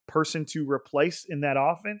tough person to replace in that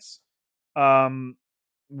offense.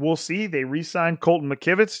 We'll see. They re-signed Colton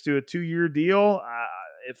McKivitz to a 2-year deal.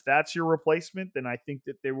 If that's your replacement, then I think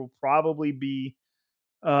that there will probably be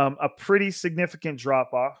a pretty significant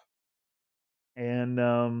drop off,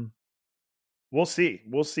 and we'll see.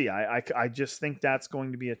 I just think that's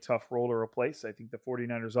going to be a tough role to replace. I think the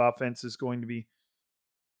 49ers offense is going to be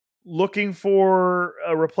looking for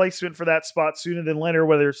a replacement for that spot sooner than later,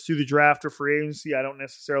 whether it's through the draft or free agency. I don't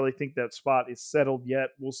necessarily think that spot is settled yet.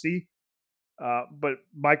 We'll see. But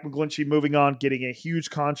Mike McGlinchey moving on, getting a huge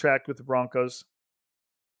contract with the Broncos.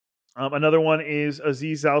 Another one is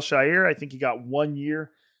Azeez Al-Shaair. I think he got 1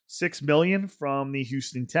 year, $6 million from the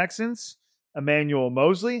Houston Texans. Emmanuel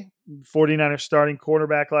Mosley, 49ers starting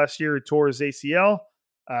cornerback last year, who tore his ACL.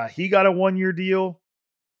 He got a 1 year deal.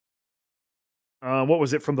 What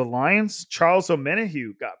was it from the Lions? Charles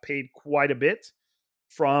Omenihu got paid quite a bit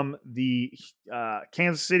from the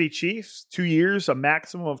Kansas City Chiefs. 2 years, a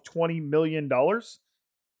maximum of $20 million.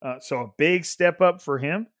 So a big step up for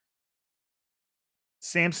him.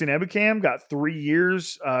 Samson Ebukam got 3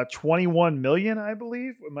 years, $21 million, I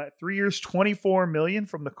believe. 3 years, $24 million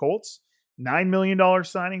from the Colts. $9 million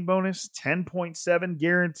signing bonus, 10.7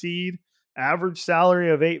 guaranteed, average salary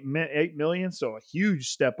of $8 million. So a huge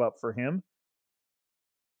step up for him.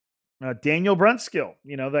 Daniel Brunskill,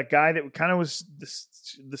 that guy that kind of was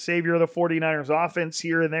the savior of the 49ers offense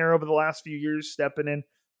here and there over the last few years, stepping in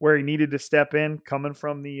where he needed to step in, coming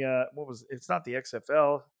from the, it's not the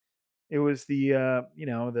XFL. It was the,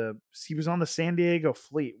 he was on the San Diego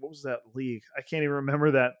Fleet. What was that league? I can't even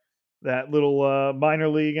remember that little minor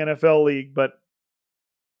league NFL league. But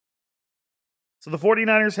so the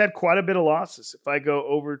 49ers had quite a bit of losses. If I go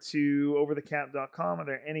over to overthecap.com, are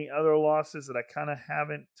there any other losses that I kind of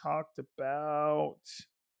haven't talked about?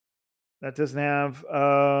 That doesn't have,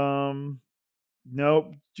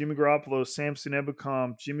 nope. Jimmy Garoppolo, Samson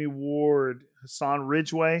Ebukam, Jimmy Ward, Hassan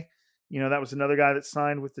Ridgeway. That was another guy that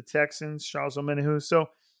signed with the Texans, Charles Omenihu. So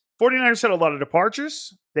 49ers had a lot of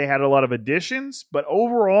departures. They had a lot of additions. But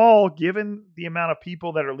overall, given the amount of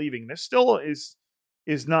people that are leaving, this still is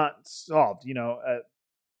not solved.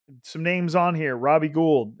 Some names on here. Robbie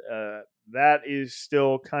Gould, that is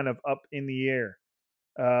still kind of up in the air.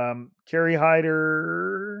 Kerry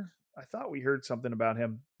Hyder, I thought we heard something about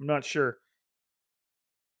him. I'm not sure.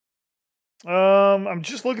 I'm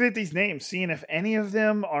just looking at these names, seeing if any of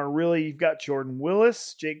them are really. You've got Jordan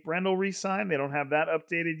Willis, Jake Brendel re-signed. They don't have that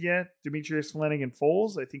updated yet. Demetrius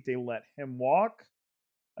Flanagan-Foles, I think they let him walk.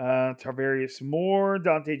 Tarvarius Moore,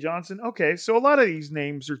 Dante Johnson. Okay, so a lot of these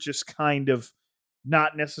names are just kind of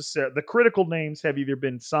not necessary. The critical names have either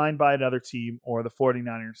been signed by another team or the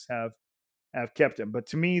 49ers have kept them. But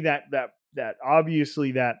to me, that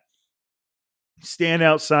obviously that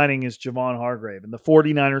standout signing is Javon Hargrave. And the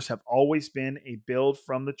 49ers have always been a build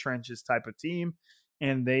from the trenches type of team.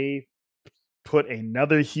 And they put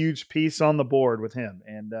another huge piece on the board with him.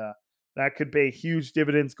 And that could pay huge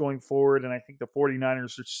dividends going forward. And I think the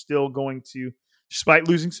 49ers are still going to, despite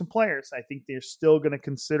losing some players, I think they're still going to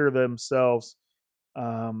consider themselves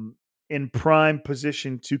in prime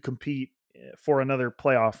position to compete for another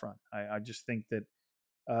playoff run. I just think that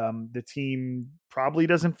the team probably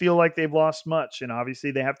doesn't feel like they've lost much. And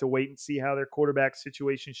obviously they have to wait and see how their quarterback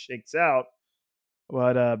situation shakes out.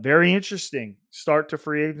 But very interesting start to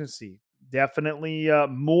free agency. Definitely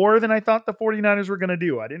more than I thought the 49ers were going to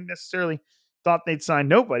do. I didn't necessarily thought they'd sign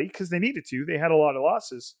nobody because they needed to. They had a lot of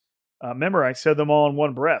losses. Remember, I said them all in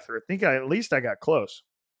one breath, or I think at least I got close.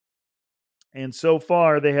 And so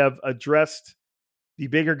far, they have addressed the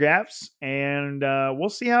bigger gaps, and we'll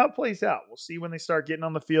see how it plays out. We'll see when they start getting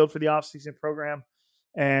on the field for the offseason program,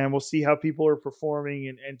 and we'll see how people are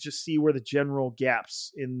performing and just see where the general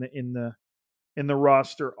gaps in the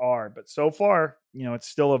roster are. But so far, it's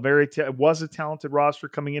still it was a talented roster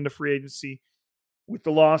coming into free agency. With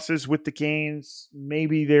the losses, with the gains,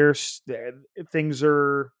 maybe things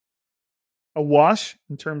are a wash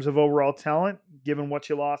in terms of overall talent, given what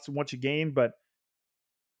you lost and what you gained. But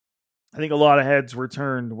I think a lot of heads were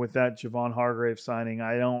turned with that Javon Hargrave signing.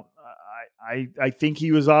 I think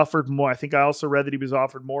he was offered more. I think I also read that he was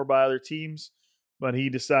offered more by other teams, but he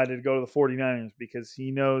decided to go to the 49ers because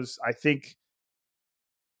he knows, I think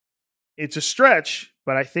it's a stretch,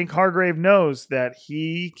 but I think Hargrave knows that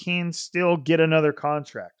he can still get another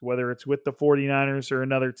contract, whether it's with the 49ers or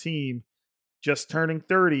another team. Just turning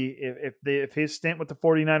 30, if his stint with the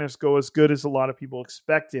 49ers go as good as a lot of people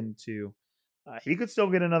expect him to, he could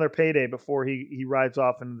still get another payday before he rides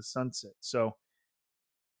off into the sunset. So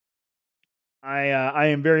I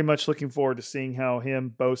am very much looking forward to seeing how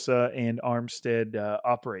him, Bosa, and Armstead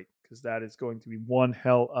operate, because that is going to be one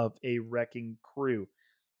hell of a wrecking crew.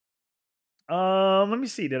 Let me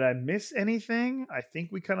see. Did I miss anything? I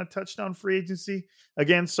think we kind of touched on free agency.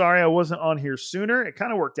 Again, sorry I wasn't on here sooner. It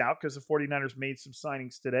kind of worked out because the 49ers made some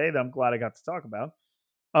signings today that I'm glad I got to talk about.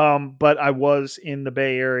 But I was in the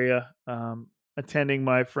Bay Area attending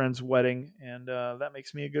my friend's wedding, and that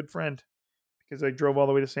makes me a good friend because I drove all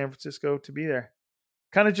the way to San Francisco to be there.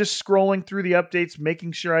 kind of just scrolling through the updates,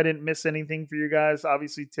 making sure I didn't miss anything for you guys.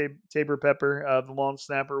 Obviously, Tabor Pepper, the long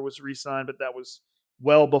snapper, was re-signed, but that was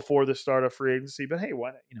well before the start of free agency. But hey,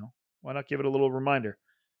 why not give it a little reminder?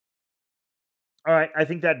 All right, I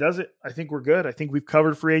think that does it. I think we're good. I think we've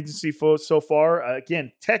covered free agency so far.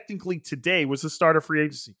 Again, technically today was the start of free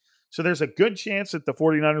agency. So there's a good chance that the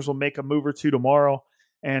 49ers will make a move or two tomorrow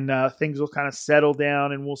and things will kind of settle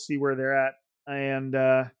down and we'll see where they're at. And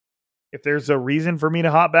if there's a reason for me to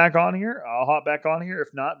hop back on here, I'll hop back on here. If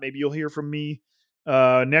not, maybe you'll hear from me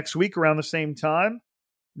next week around the same time.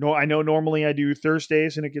 No, I know normally I do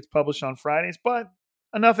Thursdays and it gets published on Fridays, but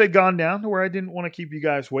enough had gone down to where I didn't want to keep you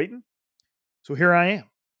guys waiting. So here I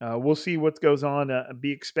am. We'll see what goes on.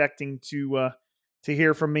 Be expecting to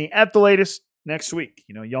hear from me at the latest next week.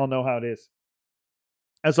 Y'all know how it is.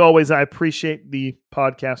 As always, I appreciate the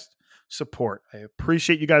podcast support. I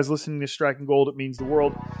appreciate you guys listening to Striking Gold. It means the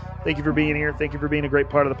world. Thank you for being here. Thank you for being a great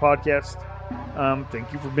part of the podcast.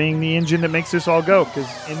 Thank you for being the engine that makes this all go.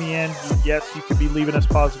 Because in the end, yes, you could be leaving us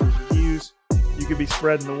positive reviews. You could be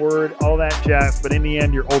spreading the word, all that jazz. But in the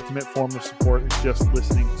end, your ultimate form of support is just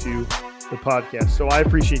listening to the podcast. So I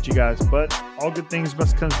appreciate you guys. But all good things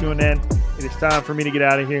must come to an end. It is time for me to get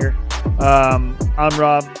out of here. I'm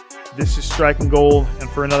Rob. This is Striking Gold. And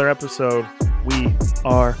for another episode, we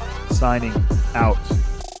are signing out.